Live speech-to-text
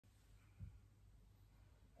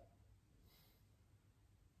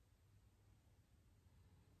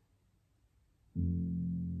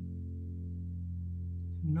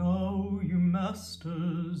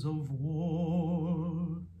masters of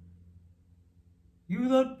war. You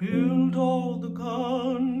that build all the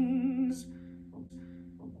guns,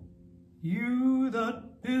 you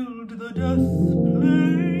that build the death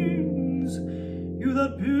planes, you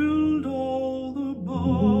that build all the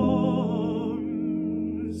bombs,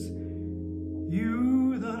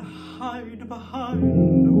 you that hide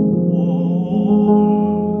behind the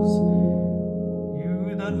walls,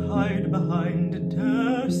 you that hide behind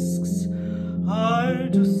desks, I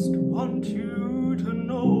just want you to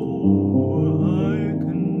know I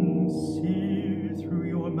can see through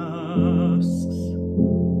your masks.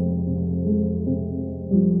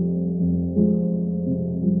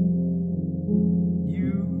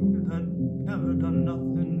 You that never done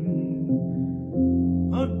nothing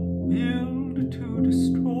but build to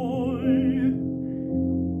destroy,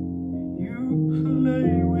 you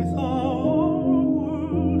play with our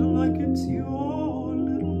world like it's your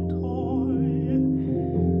little toy.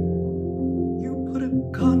 You put a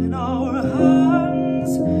gun in our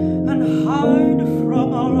hands and hide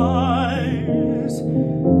from our eyes,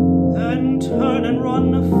 then turn and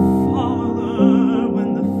run farther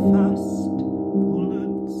when the fast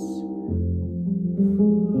bullets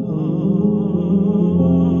fly.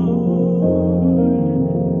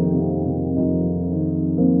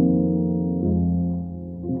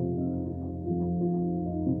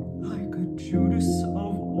 Like a Judas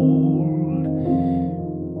of old,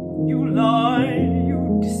 you lie, you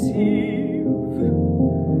deceive.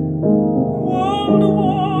 World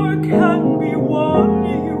war can be won,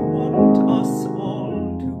 you want us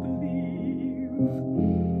all to believe.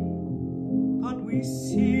 But we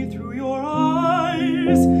see through your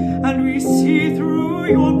eyes, and we see through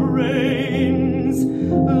your brains,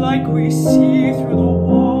 like we see through the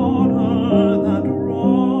water that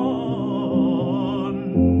runs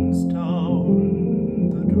down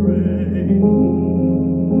the drains.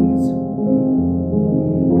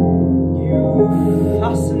 You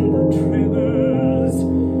fasten the triggers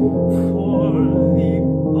for the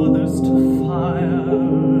others to fire,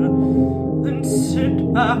 then sit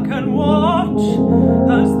back and watch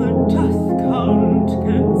as the death count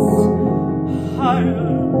gets higher.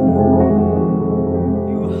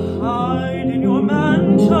 You hide in your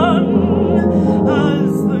mansion as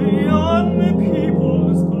the young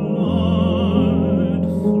people's blood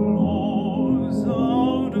flows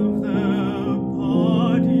out of their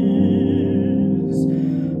bodies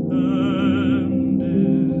and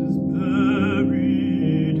is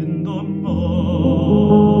buried in the mud.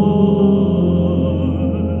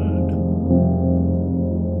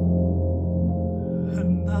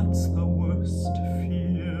 And that's the worst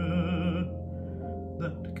fear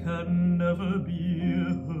that can never be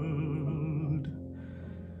heard.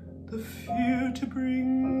 The fear to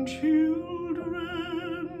bring children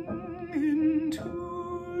into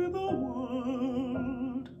the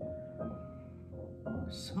world.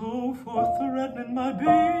 So for threatening my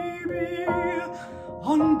baby,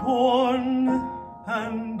 unborn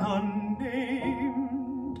and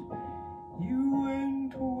unnamed, you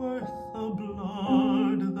ain't worth the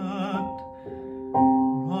blood that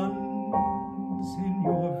runs in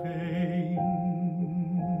your veins.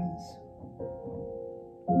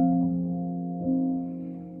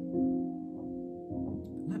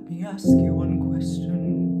 Let me ask you one question.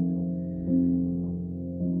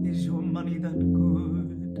 Is your money that good?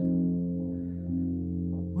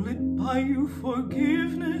 Will it buy you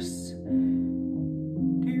forgiveness?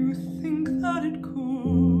 Do you think that it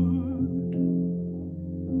could?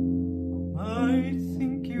 I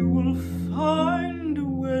think you will find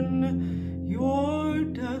when your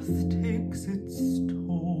death takes its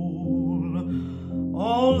toll,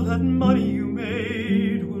 all that money you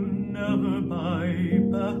made will never buy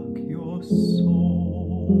back your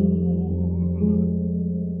soul.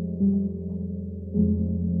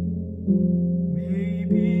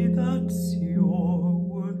 Maybe that's your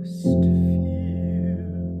worst fear,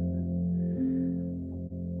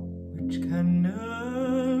 which can never